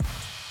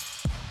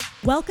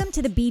Welcome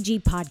to the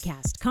BG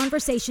Podcast,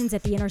 conversations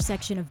at the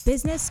intersection of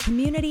business,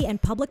 community,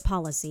 and public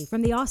policy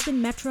from the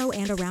Austin Metro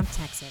and around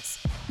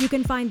Texas. You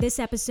can find this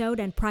episode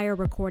and prior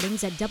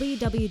recordings at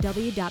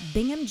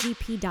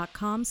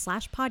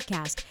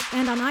www.binghamgp.com/podcast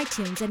and on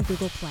iTunes and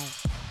Google Play.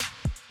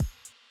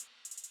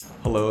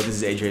 Hello,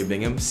 this is AJ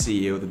Bingham,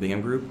 CEO of the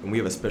Bingham Group, and we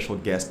have a special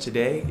guest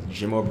today,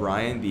 Jim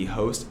O'Brien, the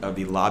host of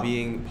the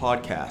Lobbying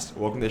Podcast.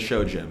 Welcome to the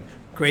show, Jim.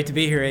 Great to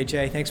be here,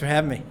 AJ. Thanks for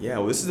having me. Yeah,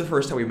 well, this is the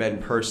first time we met in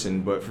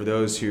person, but for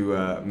those who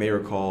may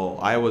recall,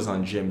 I was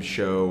on Jim's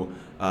show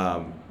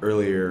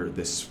earlier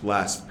this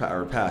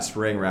past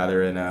spring,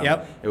 rather, and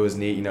It was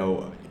neat. You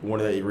know,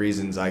 one of the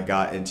reasons I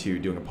got into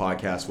doing a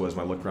podcast was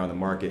my look around the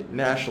market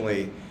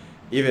nationally,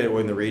 even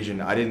in the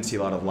region. I didn't see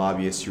a lot of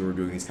lobbyists who were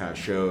doing these kind of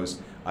shows.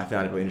 I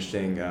found it really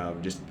interesting,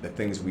 just the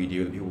things we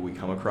do, the people we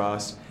come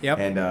across,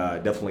 and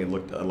definitely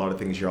looked at a lot of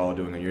things you're all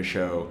doing on your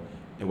show.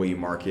 The way you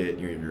market,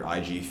 your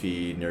IG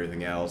feed and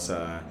everything else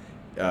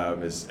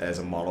as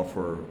a model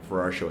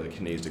for our show that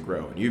continues to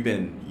grow. And you've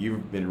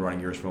been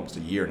running yours for almost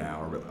a year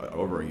now, or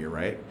over a year,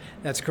 right?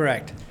 That's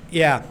correct.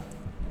 Yeah.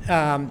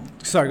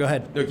 Sorry, go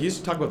ahead. No, can you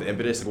just talk about the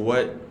impetus?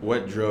 What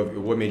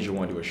made you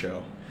want to do a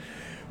show?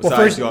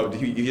 Besides,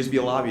 you just be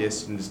a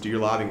lobbyist and just do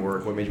your lobbying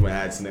work. What made you want to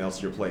add something else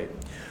to your plate?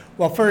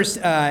 Well, first,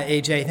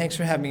 AJ, thanks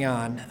for having me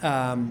on.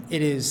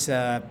 This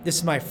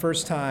is my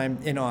first time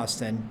in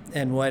Austin,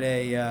 and what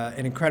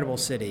an incredible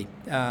city.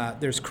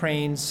 There's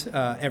cranes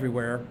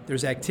everywhere.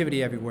 There's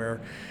activity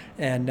everywhere,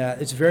 and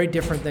it's very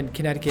different than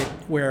Connecticut,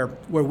 where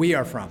we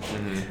are from.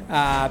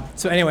 Mm-hmm.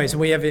 So, anyways,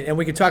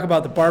 we could talk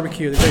about the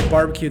barbecue, the great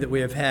barbecue that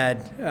we have had.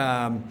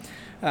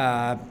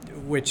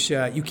 Which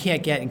you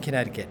can't get in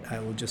Connecticut. I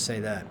will just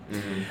say that.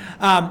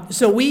 Mm-hmm.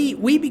 So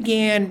we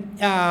began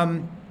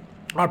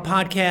our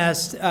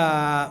podcast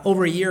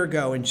over a year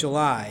ago in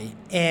July,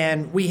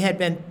 and we had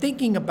been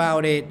thinking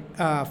about it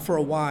for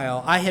a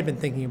while. I had been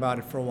thinking about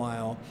it for a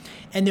while,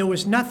 and there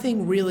was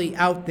nothing really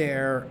out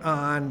there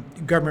on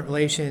government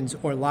relations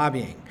or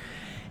lobbying.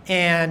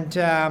 And,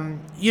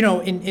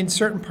 in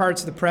certain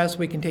parts of the press,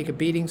 we can take a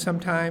beating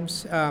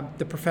sometimes,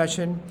 the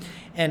profession.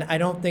 And I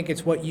don't think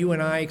it's what you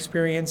and I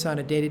experience on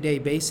a day-to-day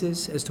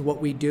basis as to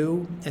what we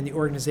do and the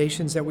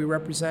organizations that we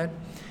represent.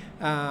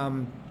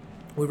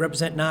 We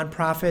represent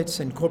nonprofits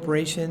and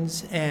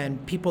corporations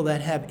and people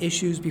that have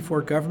issues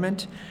before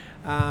government.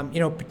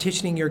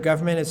 Petitioning your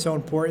government is so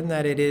important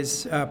that it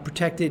is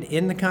protected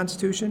in the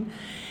Constitution.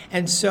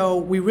 And so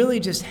we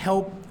really just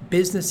help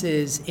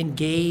businesses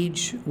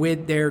engage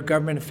with their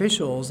government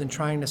officials in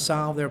trying to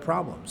solve their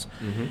problems.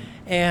 Mm-hmm.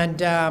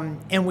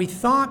 And we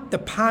thought the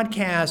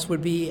podcast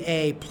would be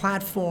a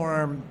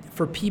platform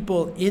for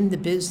people in the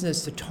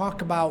business to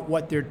talk about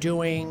what they're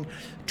doing,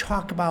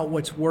 talk about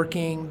what's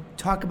working,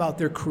 talk about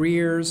their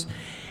careers.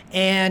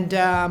 And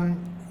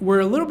we're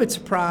a little bit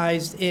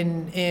surprised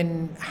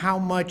in how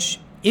much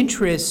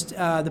interest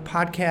the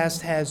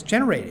podcast has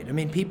generated. I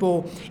mean,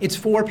 it's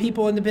for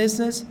people in the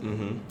business,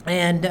 mm-hmm.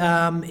 and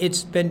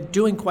it's been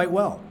doing quite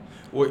well.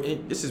 Well,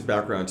 this is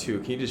background too.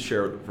 Can you just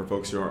share for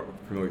folks who aren't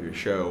familiar with your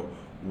show,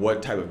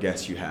 what type of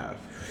guests you have?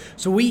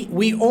 So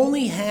we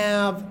only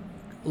have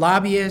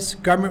lobbyists,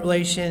 government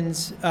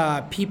relations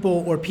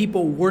people, or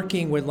people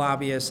working with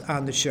lobbyists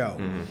on the show.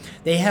 Mm-hmm.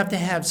 They have to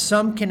have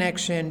some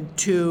connection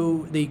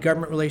to the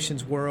government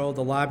relations world,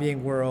 the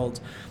lobbying world.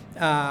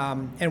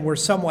 And we're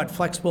somewhat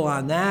flexible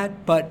on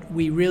that, but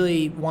we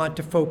really want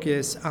to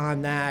focus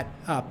on that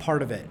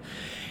part of it.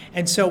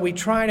 And so I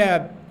try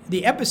to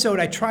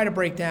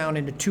break down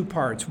into two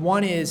parts.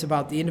 One is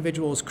about the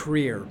individual's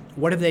career.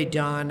 What have they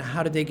done?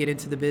 How did they get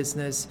into the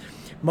business?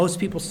 Most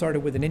people started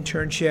with an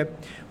internship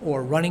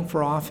or running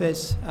for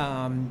office,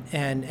 and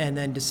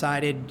then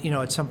decided,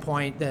 at some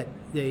point that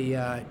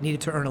they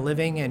needed to earn a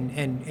living and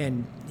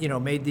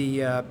made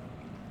the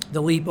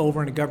leap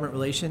over into government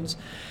relations.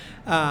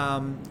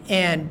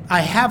 And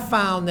I have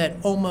found that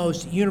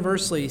almost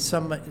universally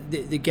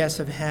the guests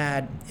have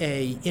had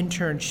a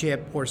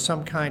internship or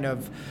some kind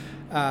of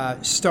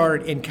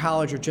start in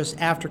college or just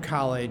after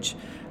college,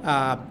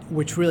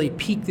 which really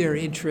piqued their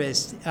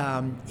interest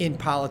in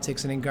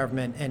politics and in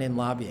government and in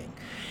lobbying.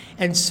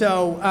 And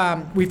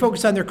so we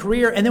focus on their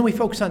career, and then we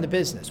focus on the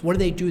business. What do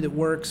they do that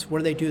works? What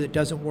do they do that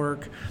doesn't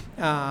work?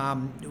 Their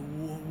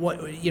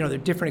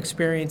different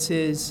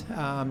experiences.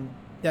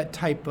 That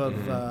type of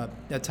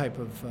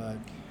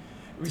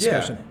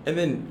discussion. Yeah, and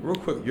then real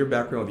quick, your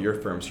background with your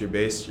firm. So your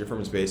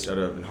firm is based out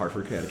of in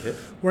Hartford, Connecticut.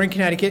 We're in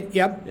Connecticut.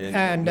 Yep.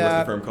 And what's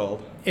the firm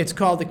called? It's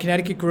called the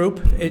Connecticut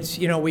Group. It's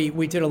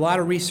we did a lot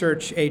of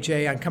research,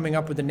 AJ, on coming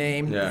up with the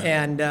name,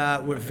 and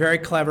we're very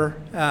clever.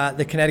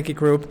 The Connecticut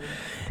Group,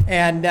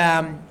 and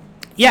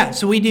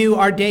so we do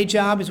our day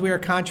job is we are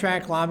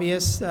contract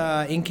lobbyists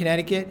in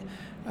Connecticut.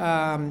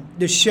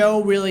 The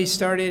show really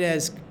started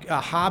as a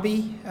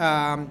hobby,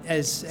 and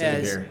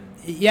it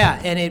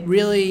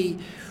really,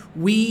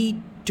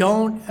 we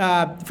don't,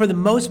 for the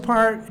most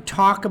part,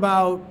 talk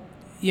about,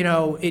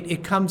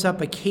 it comes up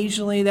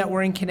occasionally that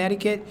we're in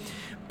Connecticut,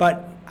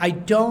 but I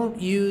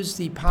don't use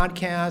the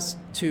podcast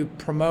to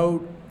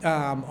promote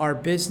our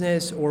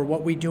business or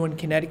what we do in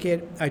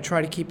Connecticut. I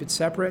try to keep it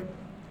separate,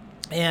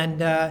 and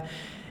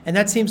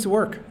that seems to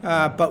work.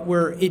 But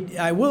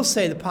I will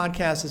say the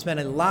podcast has been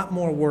a lot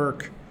more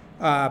work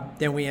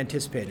than we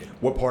anticipated.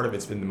 What part of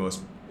it's been the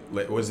most?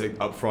 Was it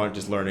up front,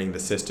 just learning the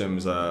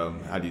systems, how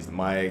to use the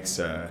mics?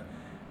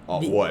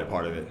 What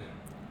part of it?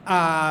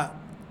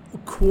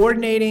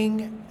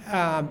 Coordinating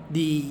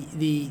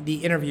the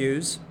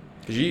interviews.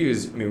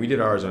 Because we did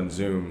ours on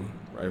Zoom,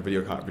 right?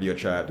 Video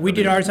chat. We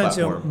did ours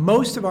platform. on Zoom.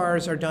 Most of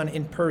ours are done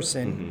in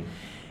person. Mm-hmm.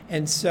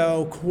 And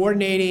so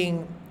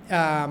coordinating,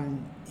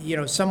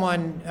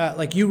 someone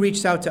like you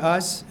reached out to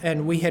us,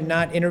 and we had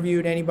not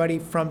interviewed anybody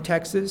from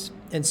Texas.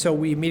 And so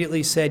we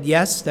immediately said,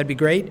 yes, that'd be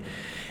great.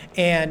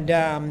 And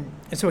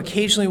so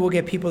occasionally we'll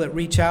get people that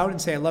reach out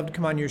and say, I'd love to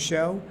come on your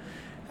show.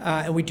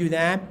 And we do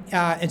that.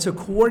 And so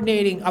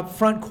coordinating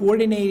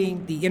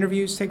the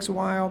interviews takes a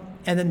while.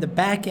 And then the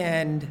back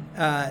end,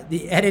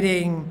 the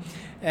editing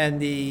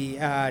and the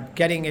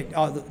getting it,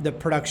 the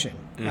production,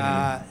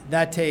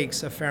 that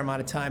takes a fair amount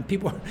of time.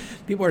 People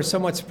are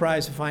somewhat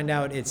surprised to find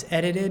out it's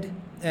edited,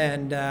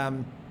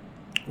 and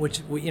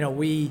which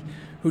we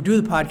who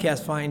do the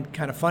podcast find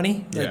kind of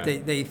funny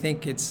that they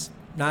think it's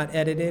not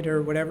edited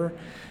or whatever.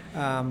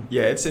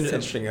 It's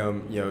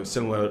interesting.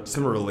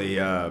 Similarly,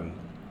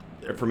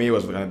 for me, it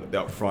was kind of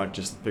up front,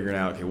 just figuring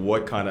out, okay,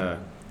 what kind of,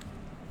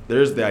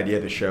 there's the idea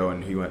of the show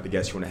and the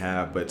guests you want to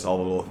have, but it's all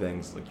the little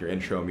things like your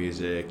intro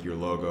music, your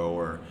logo,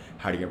 or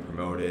how do you get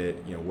promote it,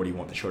 what do you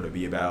want the show to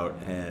be about,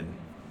 and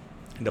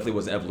it definitely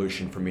was an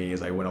evolution for me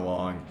as I went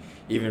along,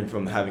 even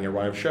from having a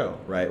run-up show,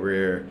 right,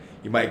 where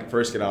you might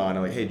first get on,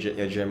 like, hey,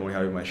 Jim, when I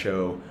have my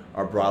show,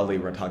 or broadly,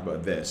 we're going to talk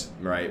about this,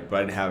 right, but I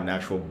didn't have an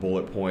actual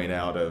bullet point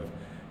out of,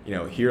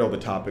 here are all the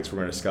topics we're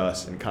going to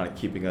discuss and kind of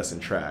keeping us in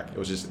track. It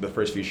was just the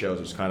first few shows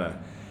was kind of,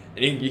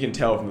 and you can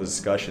tell from the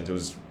discussions, it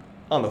was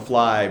on the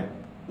fly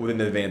within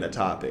the vein of that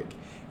topic.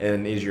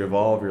 And as you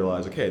evolve, you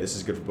realize, okay, this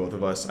is good for both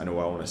of us. I know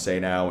what I want to say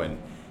now,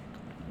 and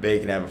they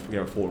can have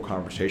a full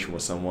conversation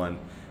with someone.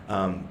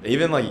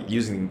 Even like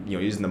using the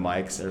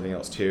mics and everything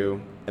else too.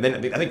 And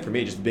then I think for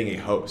me, just being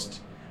a host,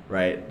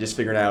 right? Just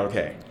figuring out,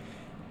 okay,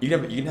 you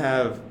can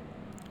have.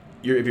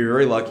 If you're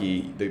very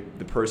lucky,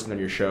 the person on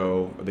your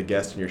show or the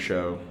guest on your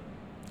show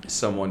is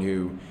someone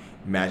who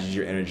matches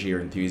your energy or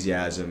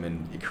enthusiasm,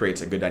 and it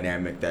creates a good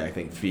dynamic that I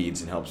think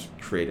feeds and helps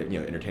create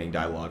entertaining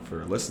dialogue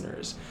for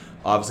listeners.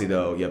 Obviously,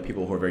 though, you have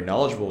people who are very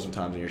knowledgeable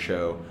sometimes on your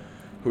show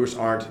who just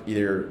aren't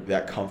either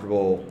that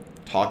comfortable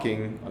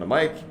talking on a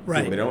mic,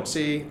 people they don't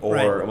see,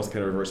 or almost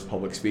kind of reverse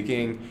public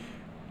speaking,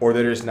 or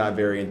they're just not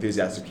very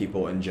enthusiastic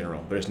people in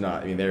general. They're just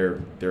not. I mean,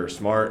 they're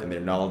smart and they're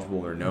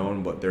knowledgeable, they're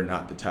known, but they're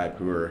not the type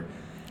who are,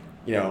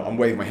 I'm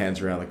waving my hands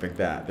around like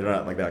that. They're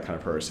not like that kind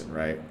of person,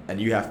 right?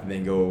 And you have to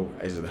then go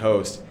as the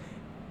host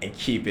and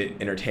keep it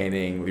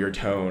entertaining with your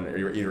tone,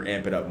 or either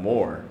amp it up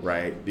more,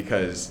 right?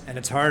 And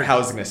it's hard.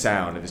 How's it going to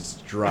sound if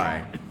it's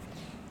dry,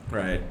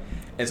 right?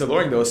 And so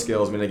learning those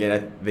skills, I mean,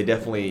 again, they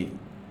definitely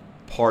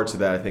parts of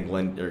that I think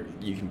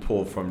you can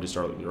pull from just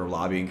our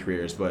lobbying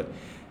careers, but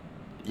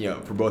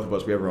for both of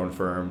us, we have our own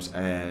firms,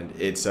 and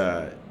it's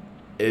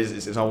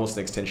almost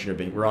an extension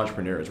of we're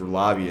entrepreneurs, we're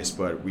lobbyists,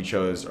 but we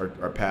chose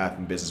our path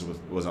in business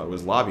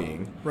was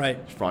lobbying, right,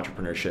 for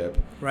entrepreneurship,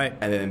 right.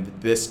 And then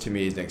this to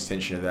me is an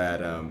extension of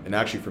that. And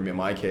actually, for me, in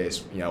my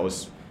case, I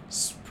was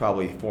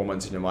probably 4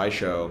 months into my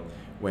show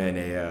when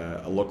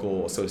a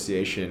local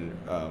association,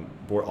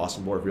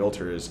 Austin Board of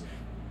Realtors,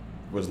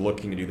 was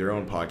looking to do their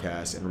own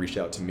podcast and reached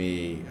out to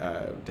me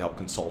to help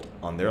consult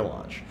on their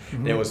launch. Mm-hmm.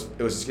 And it was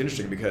just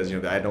interesting because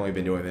I had only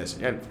been doing this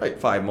like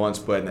 5 months,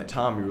 but in that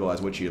time you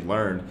realize what you had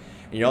learned.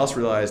 And you also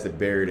realize the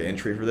barrier to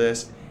entry for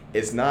this.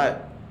 It's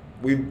not,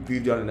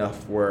 we've done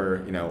enough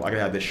where, I can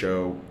have this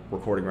show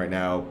recording right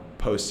now,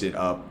 posted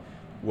up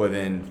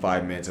within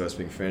 5 minutes of us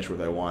being finished with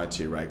what I wanted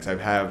to, right? Because I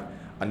have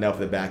enough of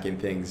the back end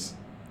things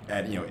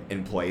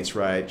in place,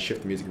 right?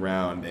 Shift the music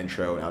around, the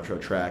intro and outro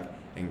track,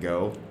 and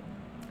go.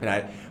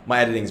 And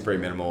my editing is very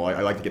minimal.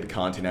 I like to get the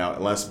content out,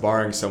 unless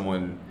barring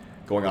someone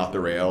going off the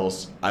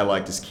rails. I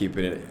like just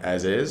keeping it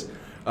as is.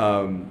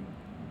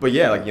 But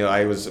yeah,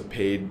 I was a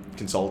paid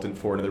consultant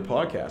for another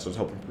podcast. I was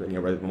helping,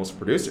 almost a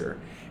producer.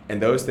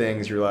 And those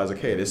things, you realize,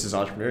 okay, this is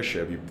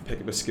entrepreneurship. You pick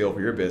up a skill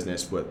for your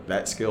business, but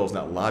that skill is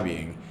not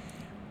lobbying,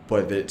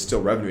 but it's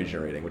still revenue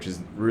generating, which is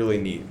really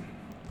neat.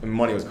 And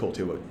money was cool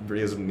too, but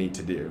it was neat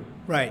to do.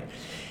 Right.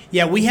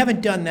 Yeah, we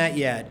haven't done that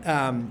yet.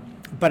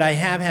 But I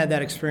have had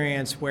that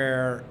experience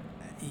where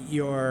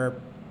you're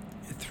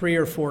 3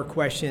 or 4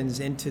 questions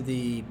into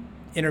the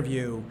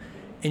interview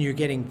and you're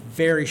getting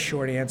very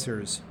short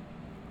answers.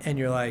 And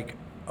you're like,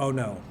 oh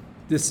no,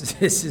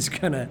 this is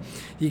gonna,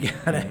 you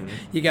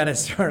gotta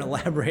start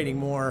elaborating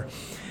more,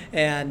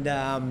 and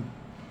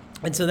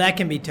so that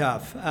can be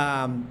tough.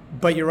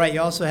 But you're right.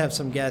 You also have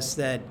some guests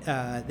that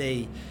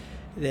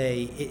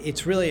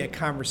it's really a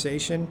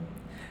conversation,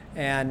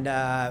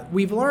 and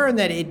we've learned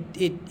that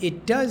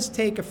it does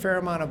take a fair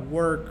amount of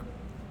work.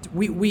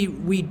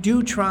 We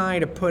do try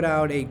to put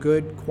out a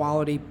good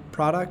quality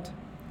product,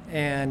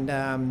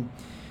 and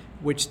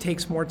which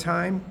takes more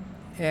time.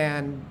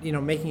 and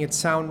making it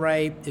sound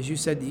right. As you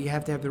said, you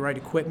have to have the right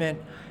equipment.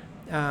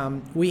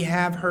 We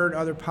have heard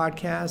other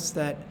podcasts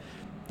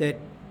that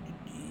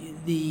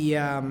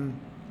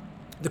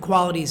the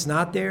quality is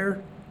not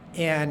there,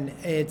 and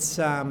it's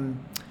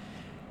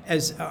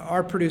as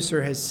our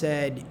producer has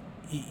said,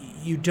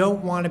 you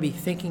don't want to be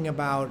thinking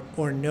about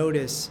or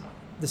notice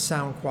the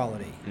sound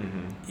quality.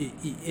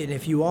 And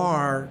if you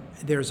are,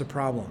 there's a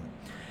problem.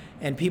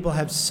 And people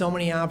have so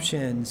many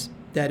options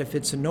that if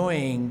it's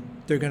annoying,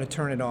 they're going to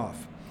turn it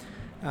off.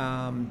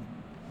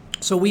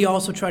 So we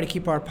also try to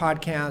keep our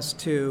podcast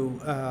to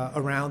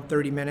around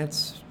 30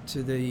 minutes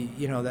to the,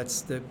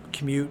 that's the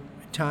commute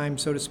time,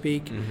 so to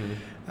speak.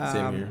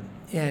 Same here.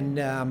 And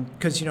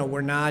because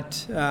we're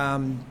not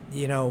Adam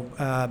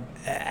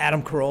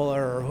Carolla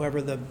or whoever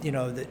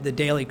the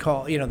Daily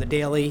call the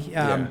Daily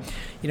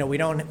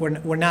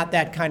we're not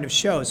that kind of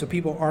show, so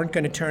people aren't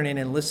going to turn in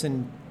and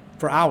listen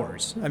for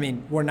hours. I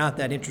mean, we're not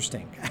that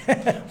interesting.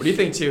 What do you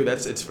think too? I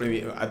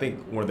think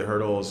one of the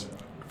hurdles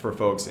for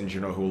folks in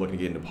general who are looking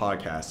to get into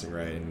podcasting,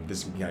 right? And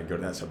this can kind of go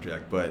to that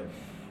subject, but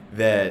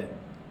that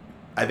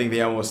I think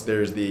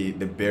there's the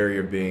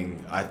barrier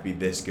being I have to be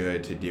this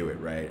good to do it,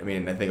 right? I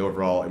mean, I think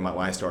overall when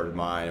I started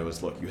mine, it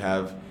was look, you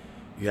have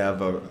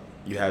a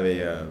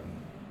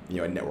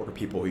network of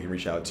people who you can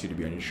reach out to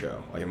be on your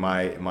show. Like in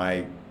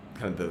my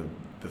kind of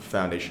the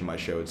foundation of my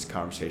show, it's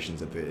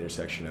conversations at the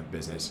intersection of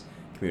business,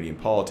 community,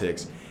 and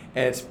politics,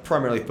 and it's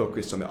primarily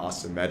focused on the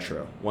Austin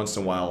Metro. Once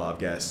in a while, I'll have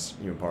guests,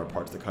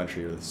 parts of the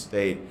country or the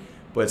state,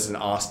 but it's an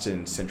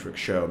Austin-centric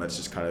show. And that's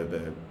just kind of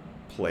the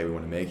play we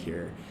want to make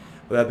here.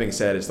 With that being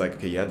said, it's like,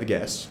 okay, you have the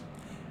guests,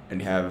 and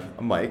you have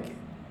a mic,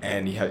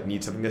 and you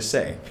need something to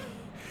say,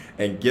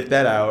 and get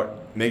that out.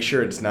 Make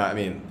sure it's not. I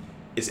mean,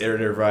 it's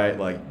iterative, right?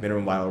 Like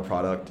minimum viable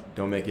product.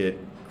 Don't make it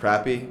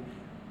crappy,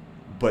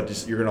 but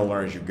just you're gonna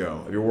learn as you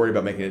go. If you're worried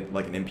about making it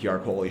like an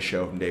NPR quality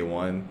show from day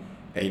one,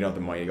 and you don't have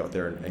the money to go out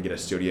there and get a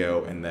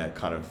studio and that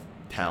kind of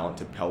talent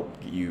to help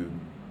get you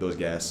those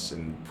guests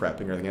and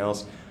prepping and everything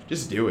else,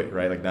 just do it,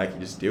 right? Like Nike,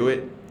 just do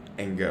it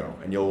and go,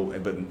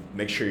 and but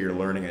make sure you're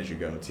learning as you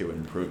go too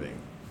and improving.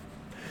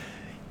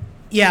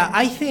 Yeah,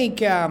 I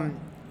think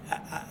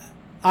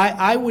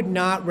I would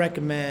not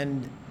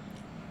recommend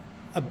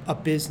a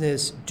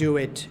business do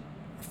it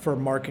for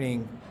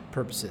marketing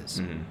purposes.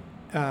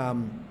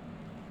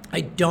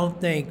 I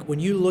don't think when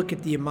you look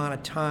at the amount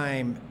of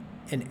time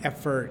and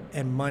effort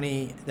and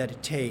money that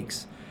it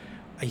takes,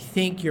 I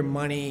think your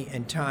money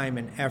and time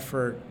and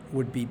effort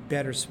would be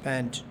better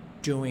spent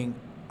doing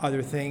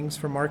other things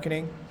for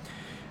marketing.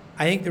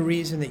 I think the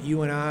reason that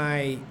you and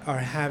I are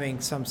having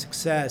some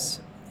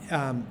success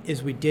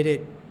is we did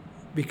it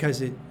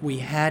because we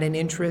had an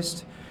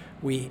interest,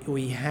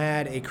 we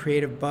had a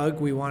creative bug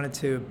we wanted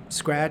to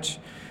scratch,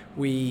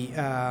 we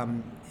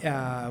kind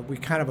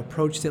of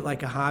approached it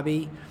like a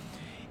hobby.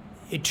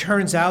 It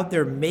turns out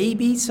there may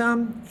be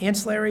some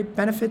ancillary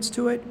benefits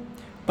to it,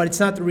 but it's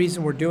not the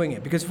reason we're doing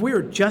it. Because if we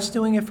were just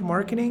doing it for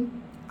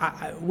marketing,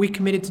 we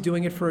committed to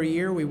doing it for a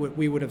year, we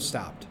would have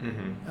stopped.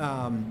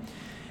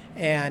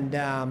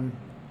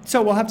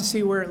 So we'll have to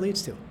see where it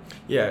leads to.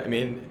 Yeah, I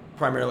mean,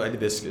 primarily I did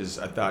this because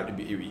I thought it'd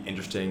be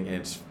interesting and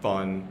it's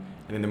fun.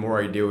 And then the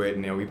more I do it,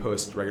 we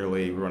post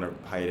regularly. We're on a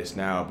hiatus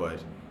now, but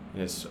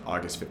it's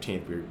August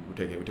 15th. We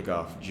took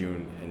off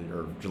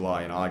or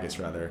July and August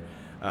rather.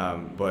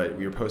 But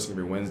we were posting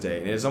every Wednesday,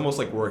 and it's almost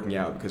like working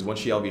out because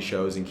once you have these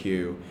shows in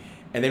queue,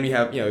 and then we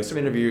have some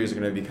interviews are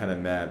going to be kind of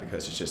mad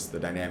because it's just the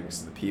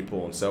dynamics of the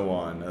people and so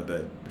on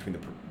between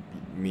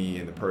me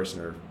and the person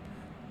are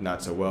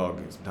not so well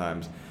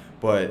sometimes,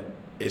 but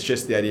it's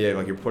just the idea of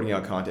like you're putting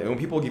out content, and when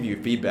people give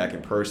you feedback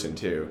in person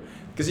too,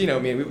 because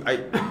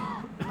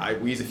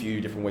we use a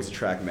few different ways to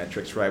track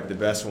metrics, right? But the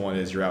best one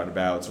is you're out and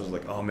about, so it's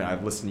like, oh man,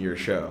 I've listened to your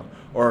show,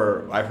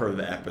 or I've heard of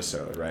the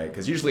episode, right?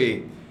 Because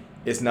usually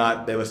it's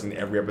not they listen to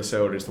every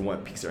episode, it's the one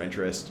that piques their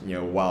interest.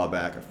 A while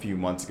back, a few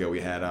months ago,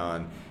 we had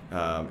on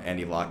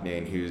Andy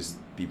Loughnane, who's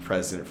the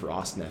president for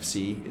Austin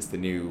FC.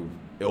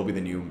 It'll be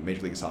the new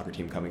Major League Soccer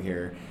team coming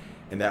here,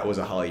 and that was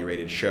a highly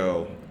rated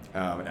show,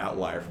 an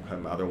outlier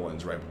from other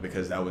ones, right?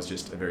 Because that was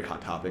just a very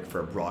hot topic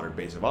for a broader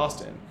base of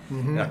Austin.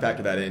 And I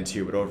factor that in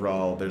too. But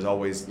overall, there's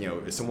always,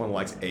 if someone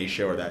likes a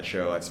show or that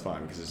show, that's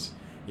fine because it's,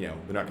 they're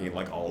not going to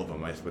like all of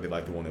them, but they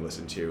like the one they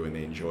listened to and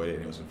they enjoyed it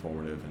and it was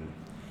informative. And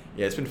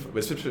yeah, it's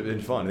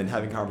been fun. And then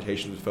having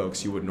conversations with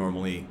folks you would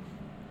normally,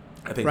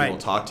 I think, people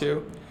talk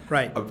to.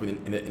 Right.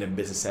 In a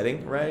business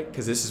setting, right?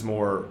 Because this is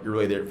more, you're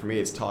really there, for me,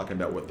 it's talking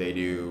about what they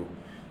do,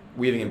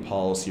 weaving in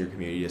policy or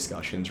community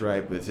discussions,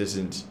 right? But this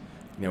isn't,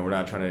 we're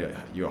not trying to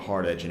do a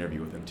hard edge interview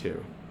with them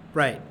too.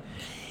 Right.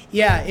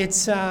 Yeah,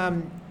 it's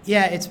been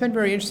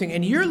very interesting.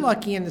 And you're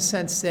lucky in the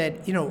sense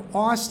that,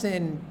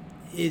 Austin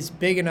is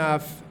big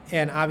enough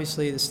and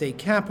obviously the state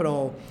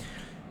capital,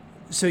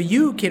 so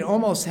you can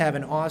almost have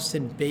an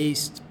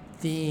Austin-based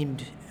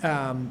themed,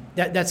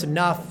 that's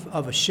enough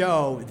of a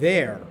show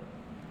there.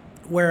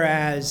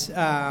 Whereas,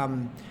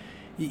 so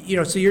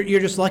you're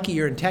just lucky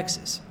you're in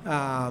Texas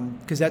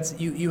because that's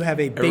you have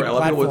a big platform. A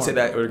lot of people would say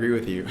that would agree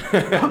with you.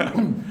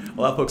 A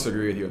lot of folks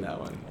agree with you on that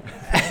one.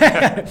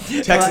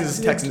 Texas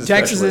especially.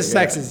 Texas is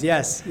Texas,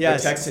 yes. The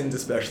Texans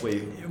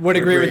especially would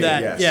agree with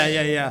that.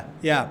 Yes.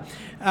 Yeah.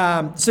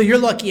 So you're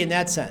lucky in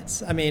that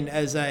sense. I mean,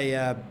 as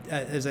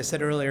I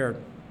said earlier,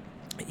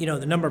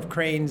 the number of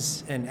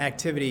cranes and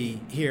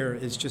activity here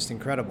is just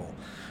incredible.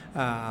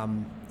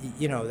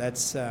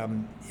 That's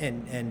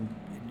and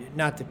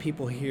not that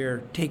people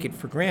here take it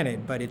for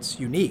granted, but it's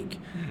unique.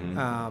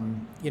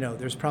 Mm-hmm.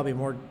 There's probably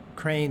more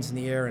cranes in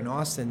the air in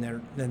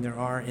Austin than there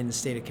are in the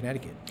state of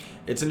Connecticut.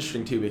 It's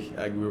interesting too. We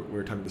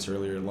were talking about this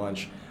earlier at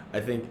lunch. I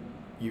think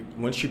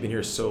once you've been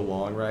here so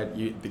long,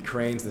 right? The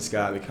cranes in the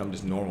sky become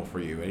just normal for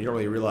you, and you don't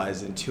really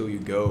realize it until you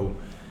go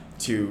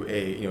to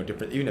a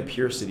different, even a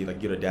peer city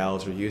like you go to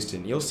Dallas or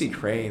Houston. You'll see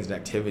cranes and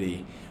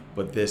activity,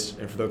 but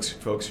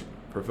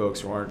for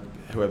folks who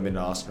haven't been to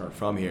Austin or aren't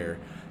from here,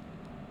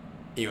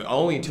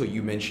 only until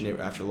you mention it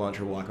after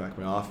lunch or walking back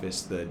to my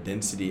office, the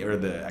density or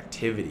the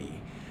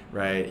activity,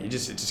 right?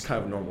 It's just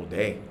kind of a normal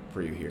day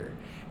for you here,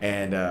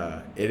 and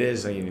it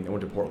is. I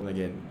went to Portland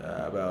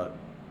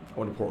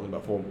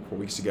about 4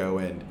 weeks ago,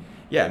 and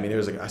yeah,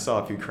 I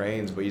saw a few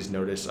cranes, but you just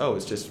notice,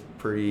 it's just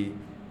pretty.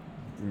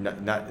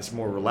 It's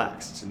more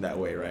relaxed in that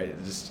way, right?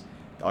 It's just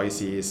all you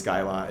see is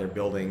skyline or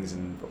buildings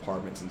and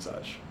apartments and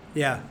such.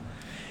 Yeah.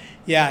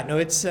 No,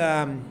 it's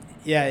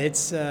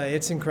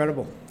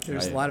incredible.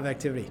 There's a lot of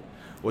activity.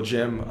 Well,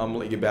 Jim, I'm gonna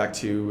let you get back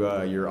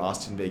to your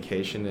Austin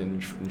vacation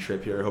and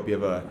trip here. I hope you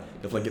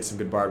definitely get some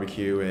good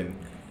barbecue, and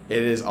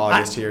it is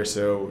August here,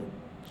 so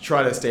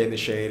try to stay in the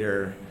shade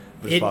as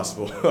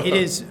possible. It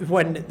is.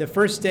 When the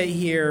first day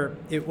here,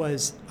 it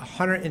was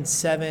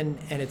 107,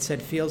 and it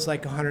said feels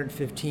like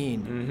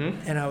 115,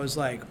 mm-hmm. and I was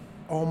like,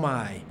 oh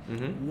my,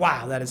 mm-hmm.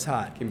 wow, that is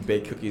hot. You can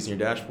bake cookies in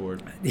your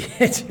dashboard.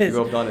 It is. You've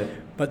both done it.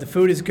 But the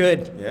food is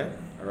good. Yeah.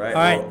 All right.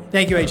 All right.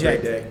 Thank you, AJ. Have a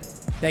great day.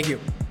 Thank you.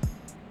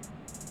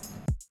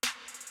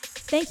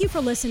 Thank you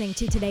for listening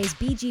to today's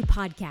BG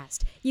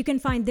Podcast. You can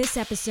find this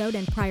episode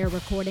and prior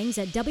recordings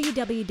at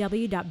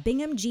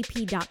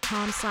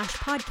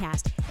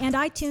www.binghamgp.com/podcast and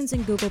iTunes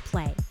and Google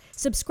Play.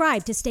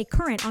 Subscribe to stay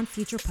current on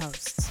future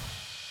posts.